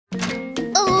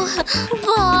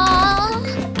वाह,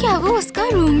 क्या वो उसका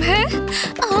रूम है?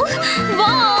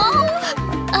 वाह!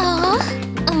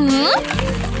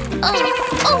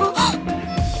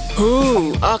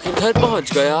 आखिर घर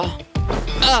पहुंच गया।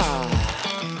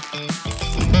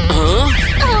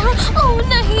 ओह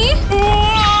नहीं!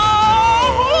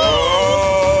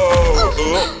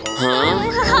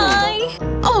 हाय!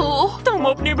 ओह, तुम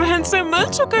अपनी बहन से मिल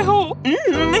चुके हो।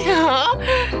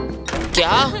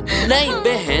 क्या? नहीं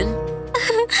बहन।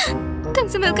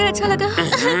 तुमसे मिलकर अच्छा लगा।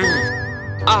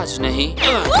 आज नहीं।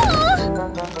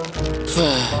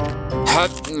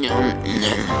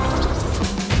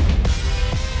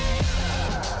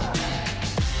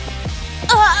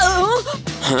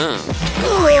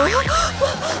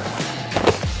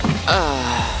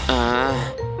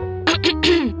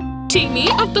 टीमी,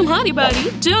 अब तुम्हारी बारी,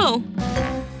 जाओ।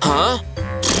 हाँ,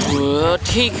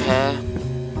 ठीक है।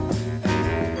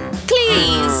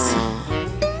 प्लीज।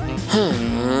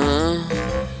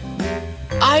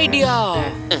 आइडिया।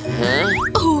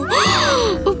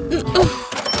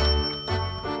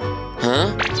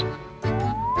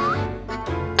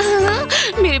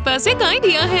 मेरे पास एक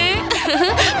आइडिया है।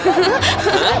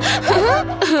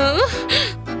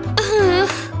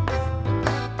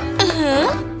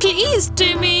 प्लीज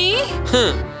टिमी।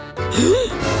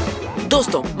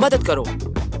 दोस्तों मदद करो।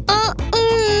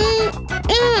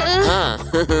 हाँ,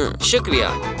 शुक्रिया,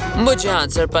 मुझे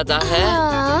आंसर पता है।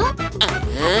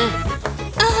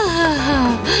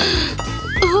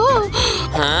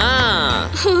 हाँ।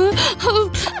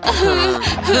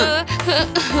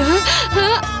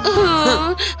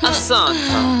 आसान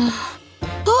था।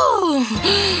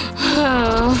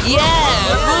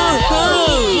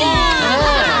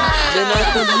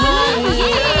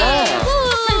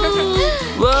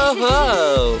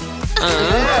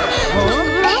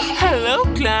 Hello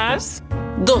class.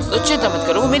 दोस्तों चिंता मत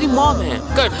करो, वो मेरी मॉम है।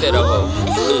 करते रहो।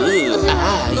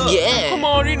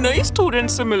 हमारी नई स्टूडेंट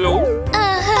से मिलो।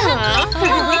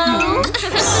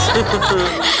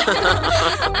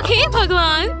 हे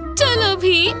भगवान, चलो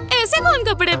भी, ऐसे कौन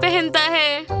कपड़े पहनता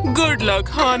है? Good luck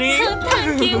Honey.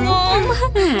 Thank you mom.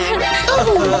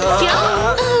 क्या?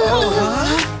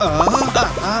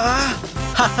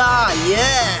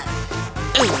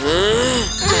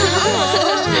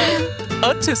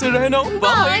 अच्छे से रहना।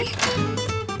 बाय।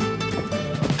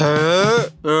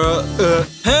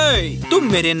 हे, तुम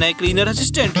मेरे नए क्लीनर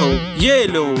असिस्टेंट हो। ये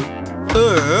लो।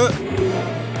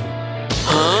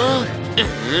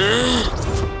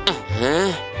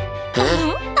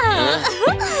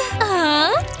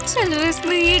 चलो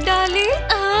इसमें ये डाले।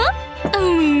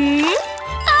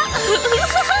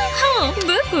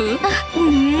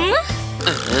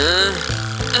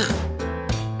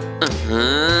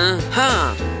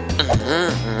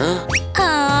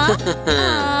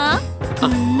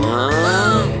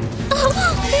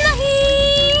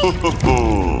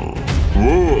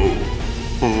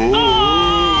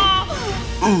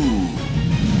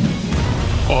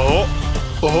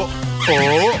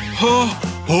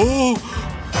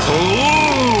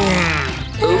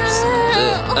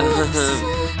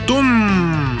 तुम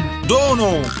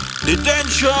दोनों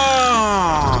डिटेंशन।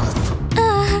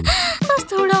 बस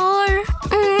थोड़ा और।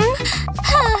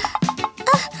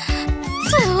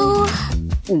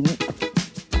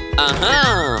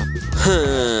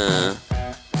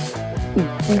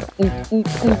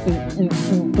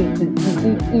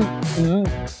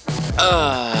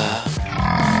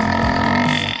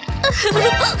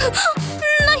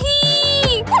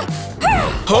 नहीं।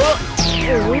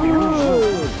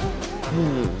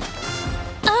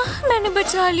 मैंने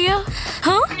बचा लिया।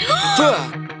 हाँ?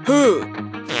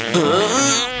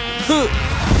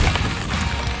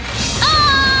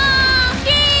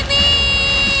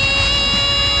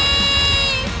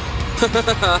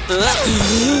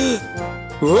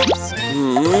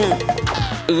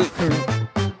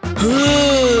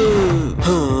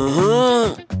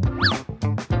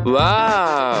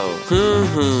 वाव।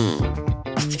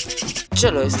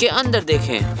 चलो इसके अंदर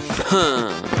देखें।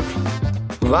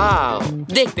 वाव,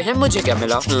 देखते हैं मुझे क्या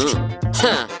मिला।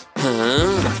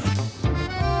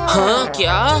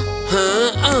 क्या?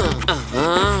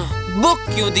 बुक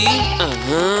क्यों दी?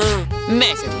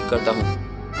 मैं इसे ठीक करता हूँ।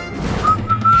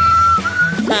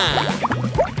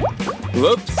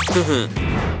 वुप्स।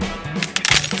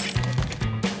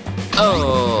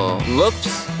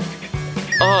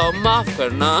 माफ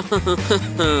करना।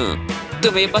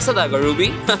 तुम्हें पसंद आएगा रूबी?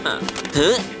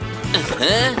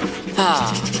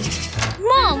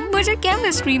 मॉम, मुझे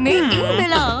केमिस्ट्री में ए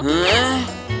मिला।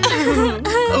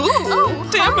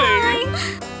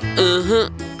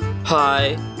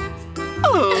 हाय।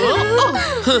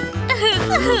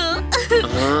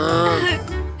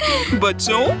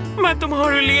 बच्चों, मैं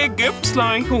तुम्हारे लिए गिफ्ट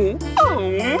लाई हूँ।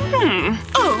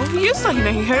 ओह, ये सही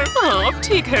नहीं है। अब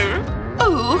ठीक है।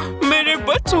 ओह, मेरे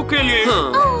बच्चों के लिए।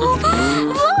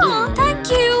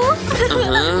 Thank you.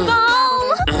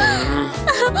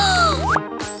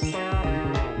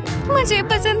 मुझे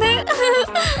पसंद है।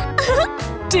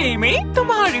 टीमी,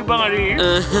 तुम्हारी बारी।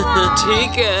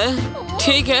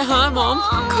 ठीक है, हाँ मॉम।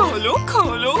 खोलो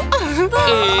खोलो।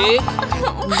 1,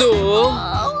 2,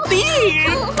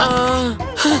 3।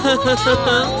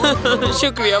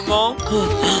 शुक्रिया मॉम,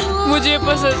 मुझे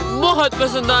बहुत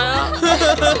पसंद आया।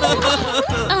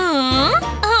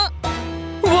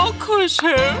 वो खुश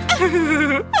है।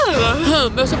 हाँ,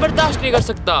 मैं उसे बर्दाश्त नहीं कर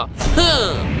सकता।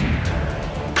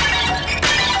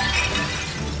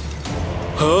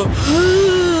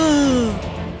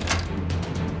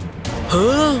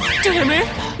 टीमी,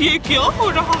 ये क्या हो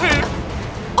रहा है?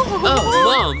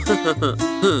 मॉम।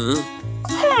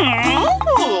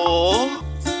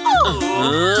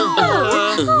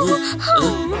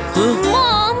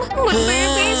 मॉम, मुझसे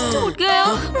बेस टूट गया।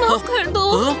 माफ कर दो।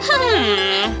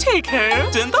 ठीक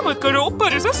है, चिंता मत करो, पर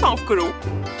इसे साफ करो।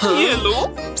 ये लो,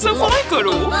 सफाई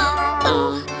करो।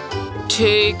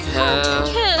 ठीक है।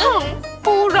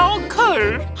 पूरा घर।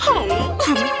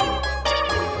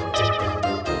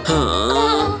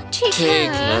 ठीक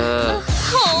है।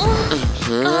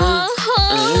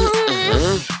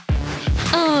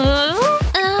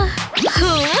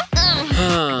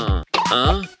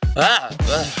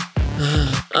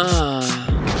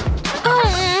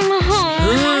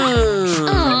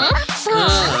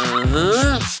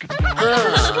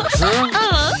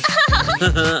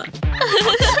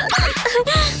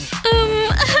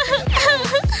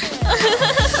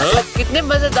 कितने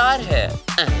मजेदार है।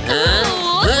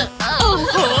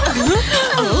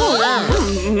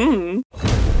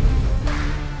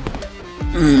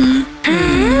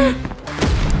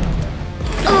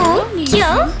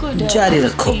 क्या? जारी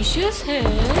रखो।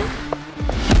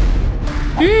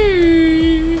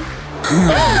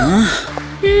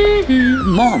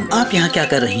 मॉम, आप यहाँ क्या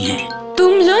कर रही हैं?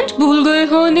 तुम लंच भूल गए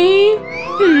हो नी?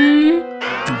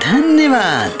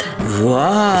 धन्यवाद।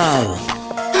 वाव,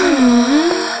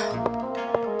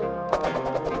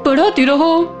 पढ़ाती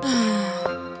रहो।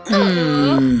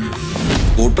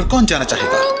 बोर्ड पर कौन जाना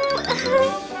चाहेगा?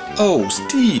 ओह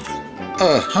स्टीव,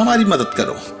 हमारी मदद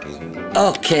करो।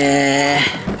 ओके।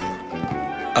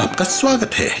 आपका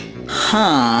स्वागत है।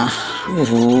 हाँ।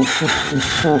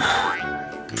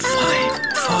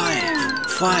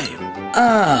 5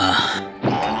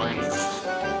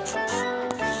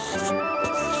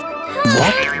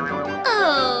 What?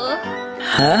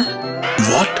 हाँ?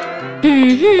 What?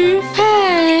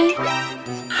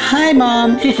 Hi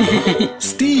mom.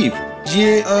 स्टीव,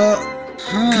 ये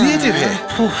क्रिएटिव है।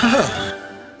 हाँ।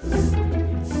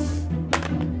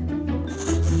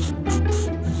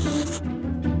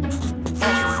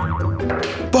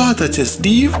 बहुत अच्छा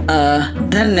स्टीव।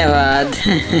 धन्यवाद।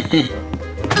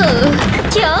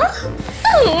 क्या?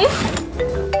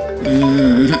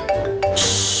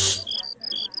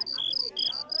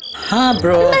 हाँ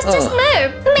ब्रो। मिस्टर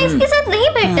स्मिथ, मैं इसके साथ नहीं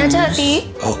बैठना चाहती।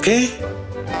 ओके,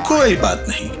 कोई बात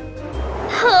नहीं।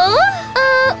 हाँ,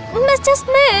 मिस्टर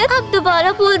स्मिथ, आप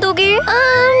दोबारा बोल दोगे?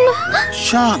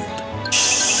 शांत।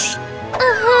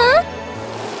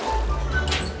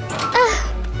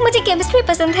 मुझे केमिस्ट्री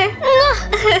पसंद है।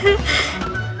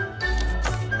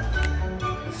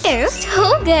 टेस्ट हो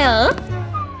गया।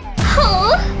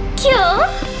 हाँ, क्या?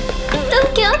 तुम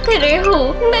क्या कर रहे हो?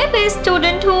 मैं बेस्ट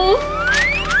स्टूडेंट हूँ।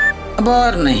 अब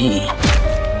और नहीं।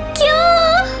 क्या?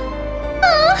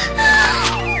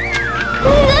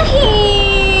 नहीं।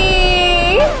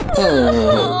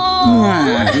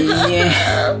 ये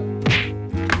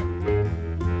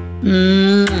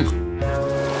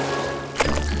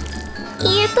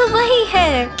ये तो वही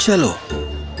है। चलो।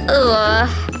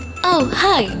 ओह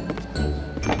हाय।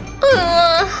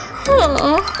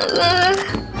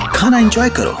 खाना एंजॉय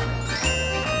करो।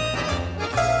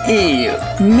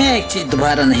 मैं एक चीज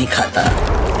दोबारा नहीं खाता।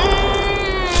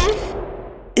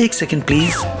 एक सेकंड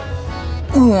प्लीज।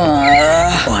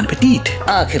 On appétit.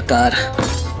 आखिरकार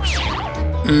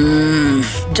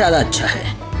ज्यादा अच्छा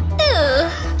है।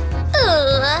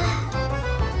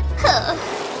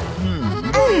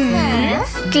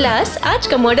 क्लास, आज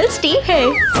का मॉडल स्टीव है।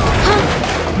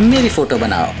 मेरी फोटो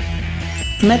बनाओ,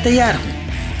 मैं तैयार हूँ।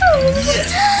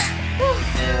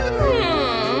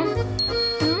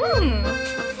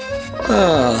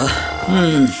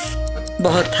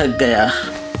 बहुत थक गया।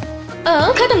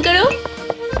 खत्म करो।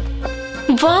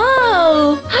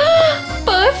 Wow,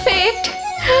 perfect.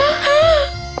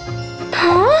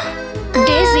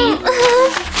 डेज़ी,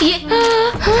 ये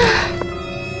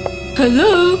हेलो,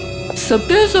 सब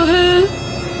कैसा है?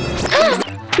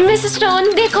 मिसेस रॉन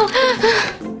देखो।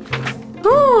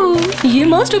 ओह, ये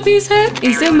मास्टरपीस है,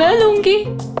 इसे मैं लूंगी।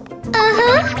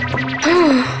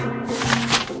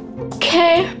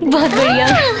 खैर, बहुत बढ़िया।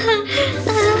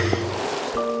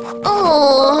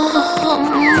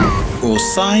 ओ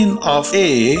साइन ऑफ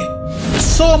ए,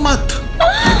 सो मत।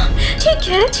 ठीक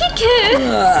है, ठीक है।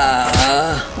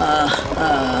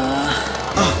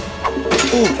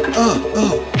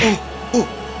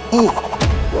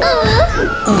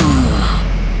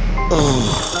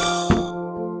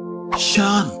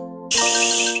 शान।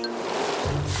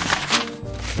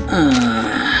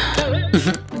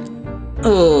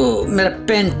 ओह, मेरा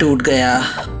पेन टूट गया।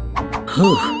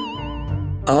 ओह,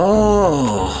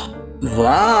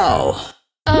 वाओ।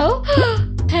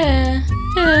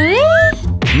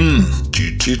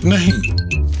 चीट नहीं।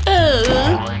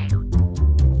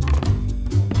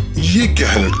 ये क्या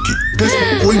है लड़की? टेस्ट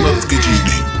में कोई मदद की चीज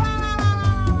नहीं।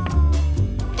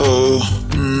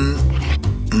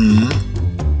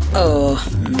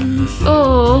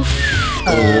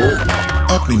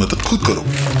 अपनी मदद खुद करो।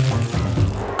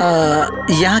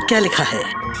 यहाँ क्या लिखा है?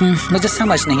 मुझे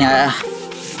समझ नहीं आया।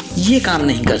 ये काम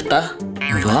नहीं करता।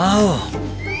 वाह।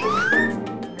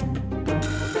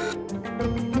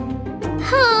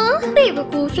 हाँ,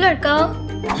 बेवकूफ लड़का।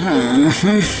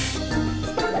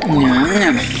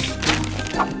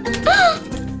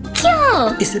 क्या?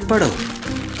 इसे पढ़ो।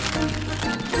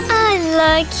 I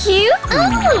like you.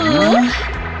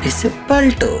 इसे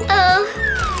पलटो।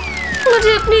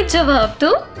 मुझे अपनी जवाब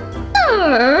दो।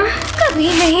 कभी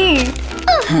नहीं।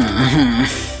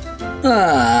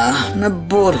 मैं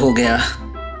बोर हो गया।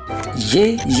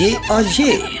 ये और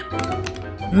ये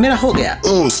मेरा हो गया।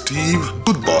 ओह स्टीव,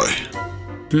 गुड बॉय।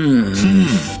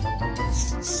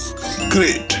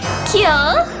 ग्रेट। क्या?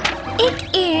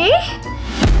 एक ए?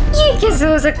 ये कैसे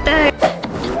हो सकता है?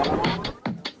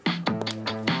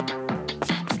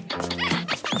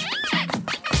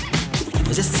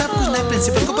 मुझे सब कुछ नए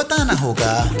प्रिंसिपल को बताना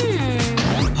होगा।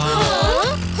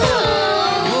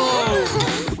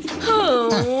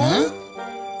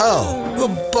 ओह, वो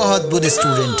बहुत बुरी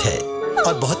स्टूडेंट है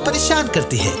और बहुत परेशान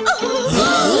करती है।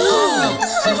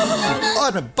 और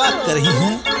मैं बात कर रही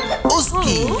हूँ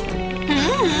उसकी।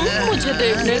 मुझे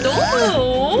देखने दो।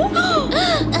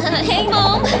 Hey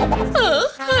mom.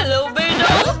 हेलो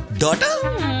बेटा। डॉटर?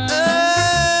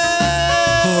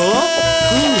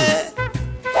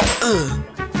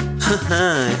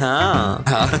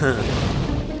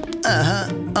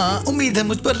 उम्मीद है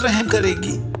मुझ पर रहम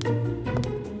करेगी।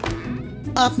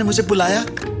 आपने मुझे बुलाया?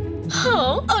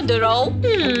 हाँ, अंदर आओ।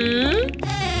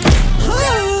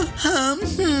 हाँ,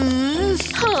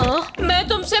 मैं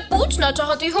तुमसे पूछना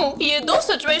चाहती हूँ, ये दो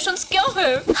सिचुएशंस क्या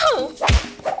है?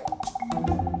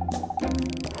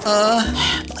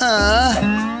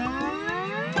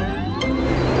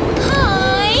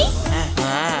 Hi.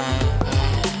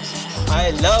 I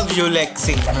love you,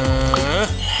 Lexi.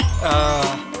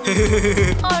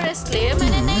 और इसलिए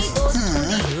मैंने नई दोस्त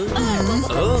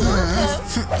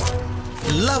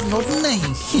लव नोट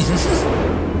नहीं।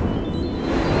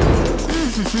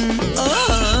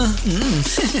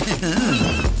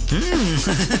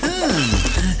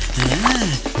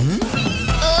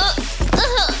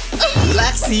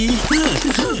 लैक्सी,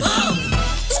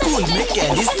 स्कूल में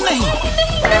कैंडीज नहीं।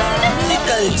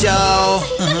 निकल जाओ।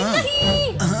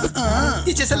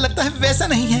 ये जैसा लगता है वैसा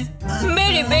नहीं है।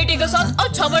 मेरी बेटी के साथ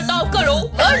अच्छा बर्ताव करो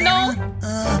वरना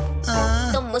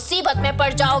तुम मुसीबत में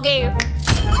पड़ जाओगे।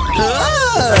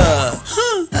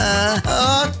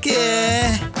 ओके।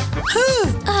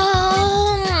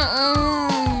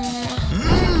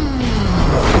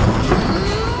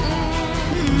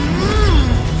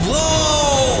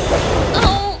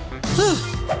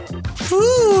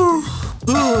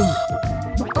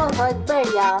 बहुत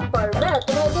बढ़िया, पर मैं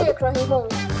तुम्हें देख रही हूँ।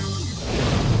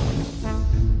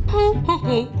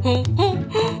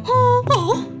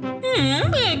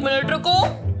 एक मिनट रुको,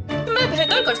 मैं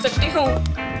बेहतर कर सकती हूँ।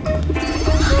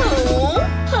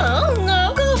 हाँ,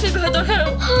 काफी बेहतर है।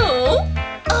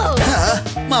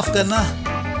 माफ करना।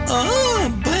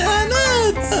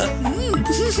 भयानक।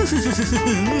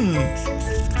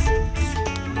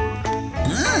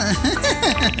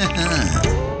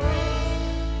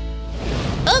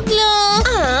 अगला।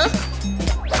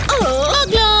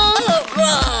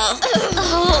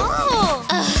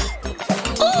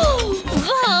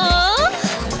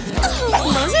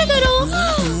 मजे करो।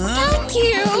 Thank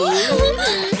you.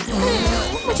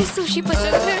 मुझे सुशी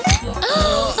पसंद है।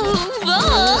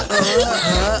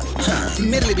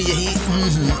 मेरे लिए भी यही।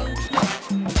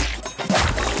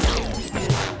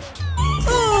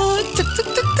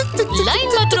 लाइन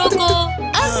मत रोको।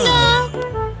 अगला।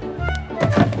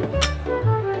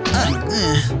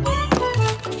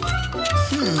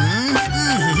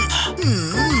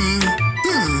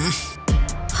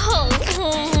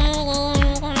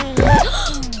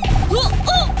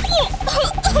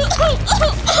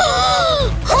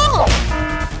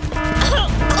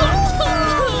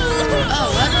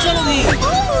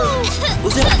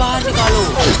 बाहर निकालो।